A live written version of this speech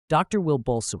Dr. Will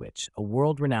Bulsiewicz, a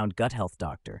world-renowned gut health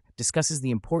doctor, discusses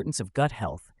the importance of gut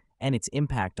health and its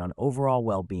impact on overall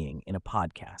well-being in a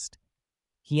podcast.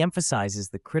 He emphasizes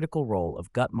the critical role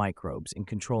of gut microbes in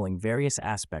controlling various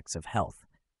aspects of health,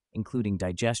 including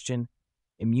digestion,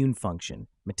 immune function,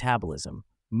 metabolism,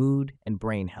 mood, and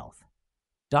brain health.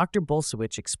 Dr.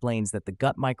 Bulsiewicz explains that the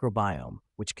gut microbiome,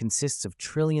 which consists of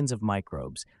trillions of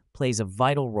microbes, plays a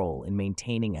vital role in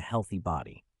maintaining a healthy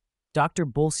body. Dr.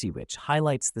 Bulsiewicz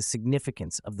highlights the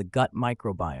significance of the gut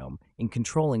microbiome in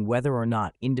controlling whether or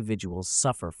not individuals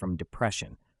suffer from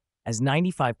depression, as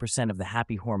 95% of the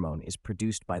happy hormone is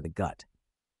produced by the gut.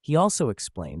 He also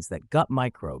explains that gut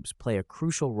microbes play a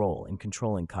crucial role in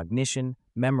controlling cognition,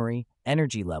 memory,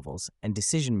 energy levels, and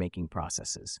decision-making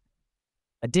processes.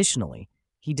 Additionally,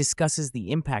 he discusses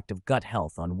the impact of gut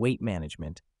health on weight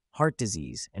management, heart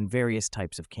disease, and various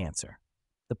types of cancer.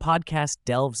 The podcast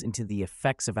delves into the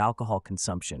effects of alcohol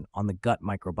consumption on the gut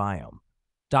microbiome.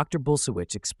 Dr.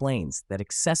 Bulsiewicz explains that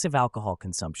excessive alcohol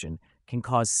consumption can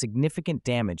cause significant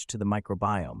damage to the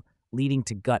microbiome, leading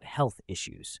to gut health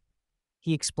issues.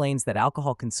 He explains that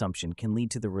alcohol consumption can lead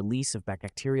to the release of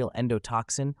bacterial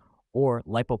endotoxin or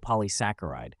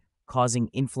lipopolysaccharide, causing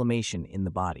inflammation in the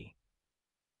body.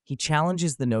 He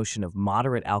challenges the notion of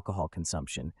moderate alcohol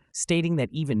consumption, stating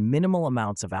that even minimal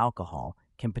amounts of alcohol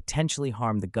can potentially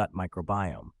harm the gut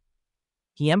microbiome.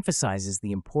 He emphasizes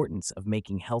the importance of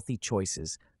making healthy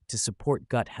choices to support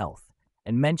gut health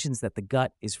and mentions that the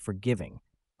gut is forgiving,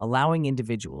 allowing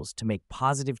individuals to make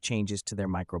positive changes to their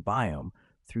microbiome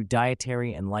through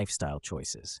dietary and lifestyle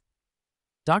choices.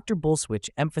 Dr. Bulsiewicz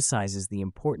emphasizes the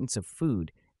importance of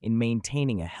food in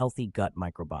maintaining a healthy gut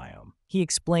microbiome. He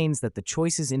explains that the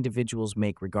choices individuals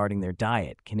make regarding their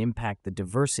diet can impact the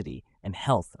diversity and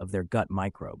health of their gut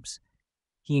microbes.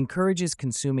 He encourages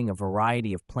consuming a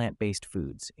variety of plant-based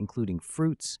foods, including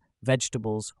fruits,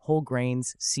 vegetables, whole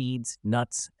grains, seeds,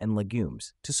 nuts, and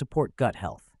legumes, to support gut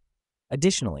health.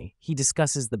 Additionally, he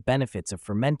discusses the benefits of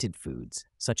fermented foods,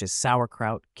 such as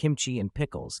sauerkraut, kimchi, and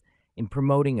pickles, in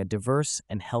promoting a diverse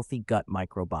and healthy gut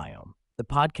microbiome. The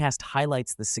podcast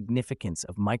highlights the significance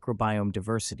of microbiome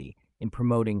diversity in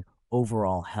promoting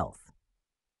overall health.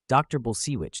 Dr.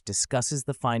 Bulsiewicz discusses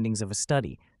the findings of a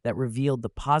study that revealed the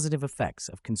positive effects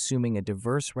of consuming a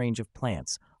diverse range of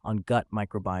plants on gut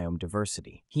microbiome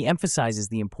diversity. He emphasizes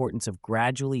the importance of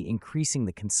gradually increasing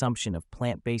the consumption of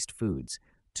plant-based foods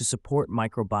to support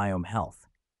microbiome health,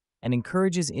 and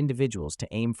encourages individuals to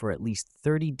aim for at least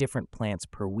 30 different plants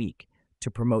per week to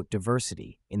promote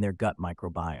diversity in their gut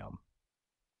microbiome.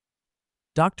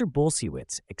 Dr.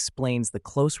 Bulsiewicz explains the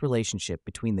close relationship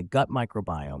between the gut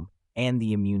microbiome and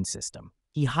the immune system.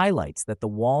 He highlights that the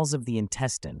walls of the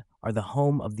intestine are the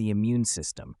home of the immune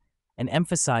system and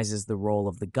emphasizes the role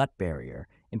of the gut barrier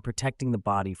in protecting the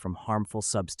body from harmful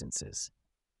substances.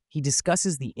 He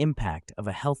discusses the impact of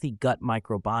a healthy gut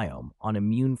microbiome on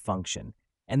immune function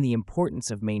and the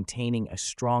importance of maintaining a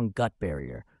strong gut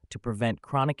barrier to prevent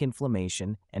chronic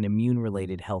inflammation and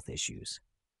immune-related health issues.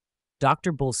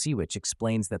 Dr. Bulsiewicz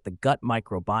explains that the gut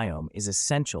microbiome is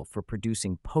essential for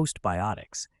producing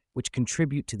postbiotics, which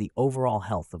contribute to the overall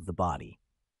health of the body.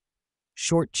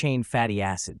 Short-chain fatty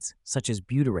acids, such as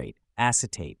butyrate,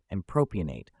 acetate, and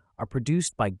propionate, are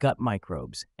produced by gut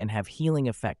microbes and have healing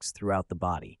effects throughout the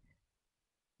body.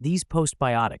 These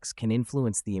postbiotics can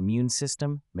influence the immune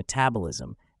system,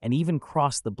 metabolism, and even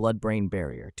cross the blood-brain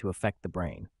barrier to affect the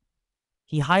brain.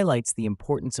 He highlights the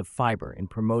importance of fiber in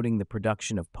promoting the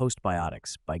production of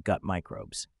postbiotics by gut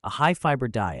microbes. A high-fiber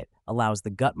diet allows the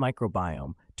gut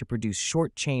microbiome to produce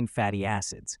short-chain fatty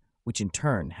acids, which in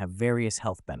turn have various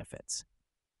health benefits.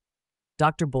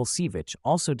 Dr. Bulsiewicz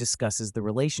also discusses the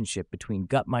relationship between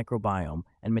gut microbiome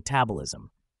and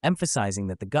metabolism, emphasizing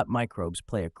that the gut microbes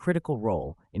play a critical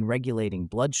role in regulating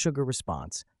blood sugar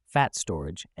response, fat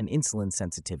storage, and insulin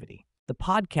sensitivity. The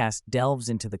podcast delves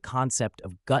into the concept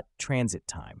of gut transit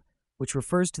time, which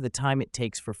refers to the time it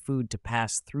takes for food to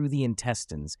pass through the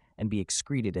intestines and be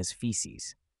excreted as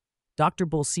feces. Dr.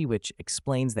 Bulsiewicz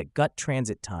explains that gut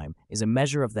transit time is a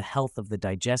measure of the health of the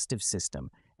digestive system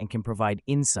and can provide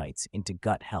insights into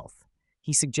gut health.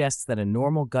 He suggests that a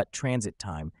normal gut transit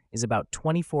time is about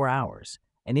 24 hours,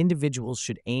 and individuals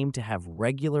should aim to have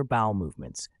regular bowel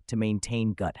movements to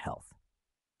maintain gut health.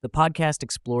 The podcast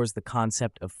explores the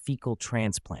concept of fecal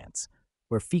transplants,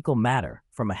 where fecal matter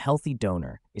from a healthy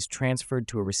donor is transferred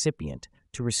to a recipient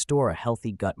to restore a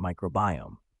healthy gut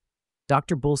microbiome.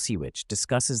 Dr. Bulsiewicz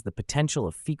discusses the potential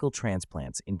of fecal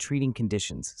transplants in treating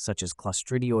conditions such as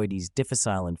Clostridioides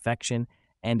difficile infection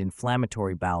and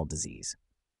inflammatory bowel disease.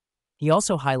 He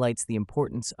also highlights the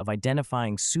importance of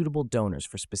identifying suitable donors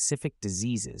for specific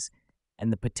diseases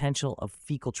and the potential of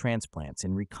fecal transplants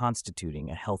in reconstituting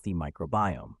a healthy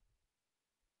microbiome.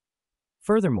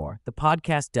 Furthermore, the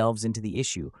podcast delves into the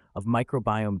issue of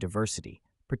microbiome diversity,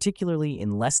 particularly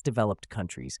in less developed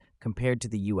countries compared to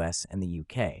the US and the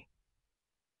UK.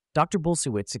 Dr.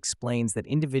 Bulsiewicz explains that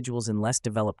individuals in less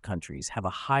developed countries have a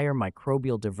higher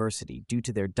microbial diversity due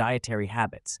to their dietary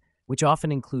habits, which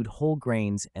often include whole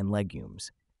grains and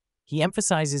legumes. He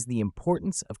emphasizes the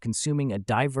importance of consuming a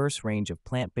diverse range of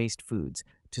plant-based foods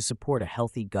to support a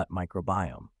healthy gut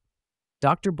microbiome.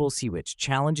 Dr. Bulsiewicz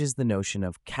challenges the notion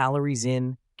of calories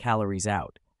in, calories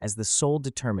out as the sole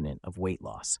determinant of weight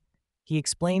loss. He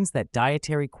explains that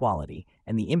dietary quality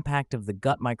and the impact of the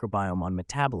gut microbiome on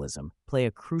metabolism play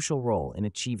a crucial role in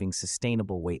achieving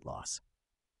sustainable weight loss.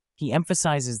 He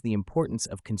emphasizes the importance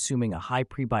of consuming a high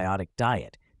prebiotic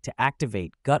diet to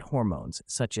activate gut hormones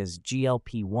such as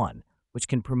GLP-1, which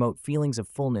can promote feelings of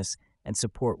fullness and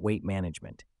support weight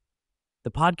management.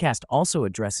 The podcast also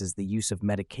addresses the use of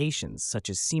medications such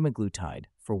as semaglutide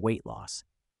for weight loss.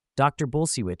 Dr.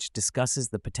 Bulsiewicz discusses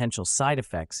the potential side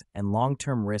effects and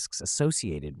long-term risks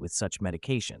associated with such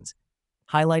medications,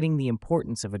 highlighting the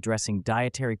importance of addressing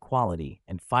dietary quality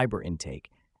and fiber intake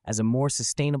as a more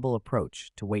sustainable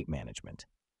approach to weight management.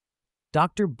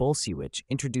 Dr. Bulsiewicz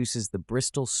introduces the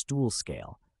Bristol Stool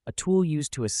Scale, a tool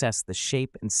used to assess the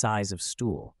shape and size of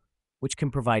stool, which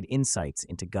can provide insights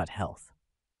into gut health.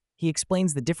 He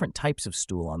explains the different types of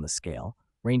stool on the scale,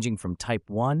 ranging from type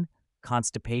 1,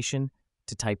 constipation,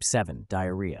 to type 7,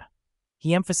 diarrhea.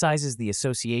 He emphasizes the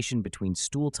association between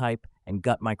stool type and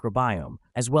gut microbiome,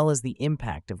 as well as the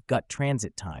impact of gut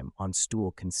transit time on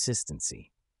stool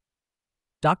consistency.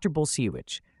 Dr.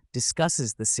 Bulsiewicz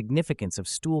discusses the significance of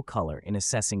stool color in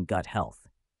assessing gut health.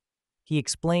 He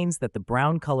explains that the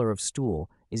brown color of stool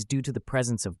is due to the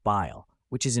presence of bile,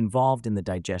 which is involved in the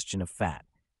digestion of fat.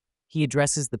 He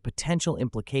addresses the potential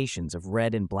implications of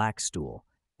red and black stool,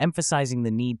 emphasizing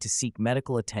the need to seek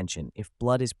medical attention if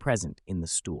blood is present in the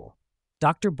stool.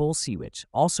 Dr. Bulsiewicz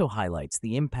also highlights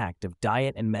the impact of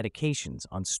diet and medications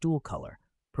on stool color,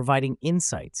 providing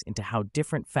insights into how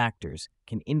different factors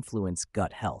can influence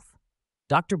gut health.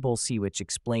 Dr. Bulsiewicz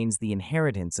explains the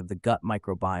inheritance of the gut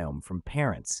microbiome from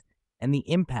parents and the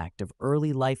impact of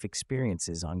early life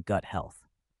experiences on gut health.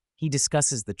 He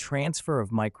discusses the transfer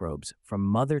of microbes from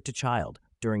mother to child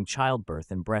during childbirth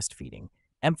and breastfeeding,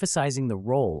 emphasizing the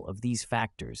role of these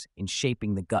factors in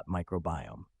shaping the gut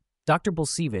microbiome. Dr.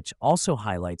 Bulsiewicz also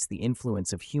highlights the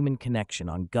influence of human connection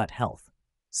on gut health,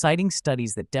 citing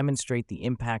studies that demonstrate the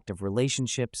impact of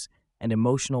relationships and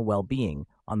emotional well-being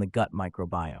on the gut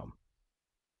microbiome.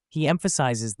 He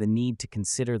emphasizes the need to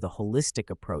consider the holistic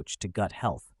approach to gut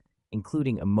health,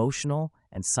 including emotional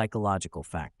and psychological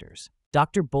factors.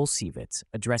 Dr. Bulsiewicz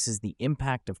addresses the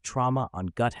impact of trauma on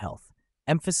gut health,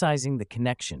 emphasizing the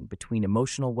connection between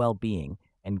emotional well-being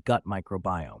and gut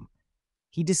microbiome.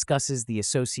 He discusses the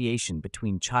association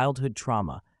between childhood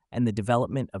trauma and the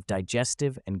development of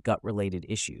digestive and gut-related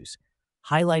issues,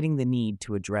 highlighting the need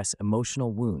to address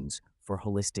emotional wounds for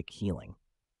holistic healing.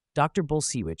 Dr.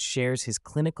 Bulsiewicz shares his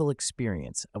clinical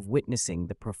experience of witnessing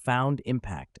the profound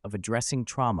impact of addressing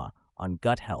trauma on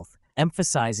gut health,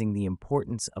 emphasizing the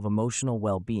importance of emotional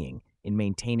well-being in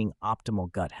maintaining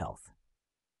optimal gut health.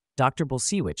 Dr.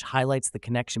 Bulsiewicz highlights the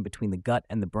connection between the gut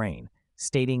and the brain,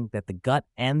 stating that the gut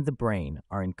and the brain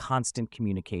are in constant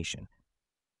communication.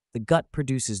 The gut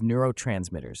produces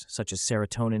neurotransmitters such as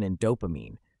serotonin and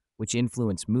dopamine, which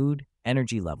influence mood,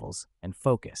 energy levels, and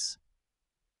focus.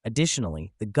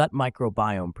 Additionally, the gut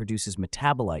microbiome produces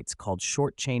metabolites called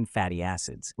short-chain fatty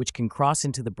acids, which can cross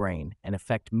into the brain and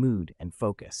affect mood and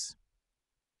focus.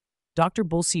 Dr.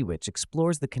 Bulsiewicz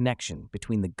explores the connection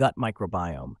between the gut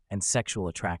microbiome and sexual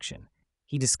attraction.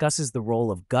 He discusses the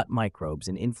role of gut microbes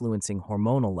in influencing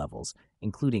hormonal levels,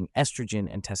 including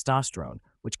estrogen and testosterone,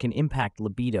 which can impact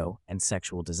libido and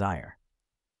sexual desire.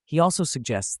 He also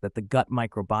suggests that the gut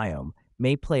microbiome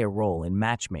may play a role in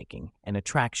matchmaking and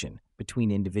attraction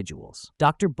between individuals.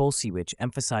 Dr. Bulsiewicz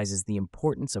emphasizes the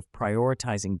importance of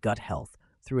prioritizing gut health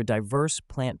through a diverse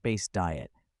plant-based diet,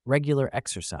 regular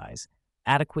exercise,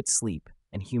 adequate sleep,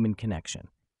 and human connection.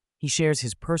 He shares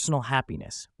his personal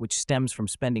happiness, which stems from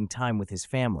spending time with his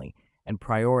family and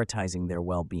prioritizing their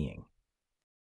well-being.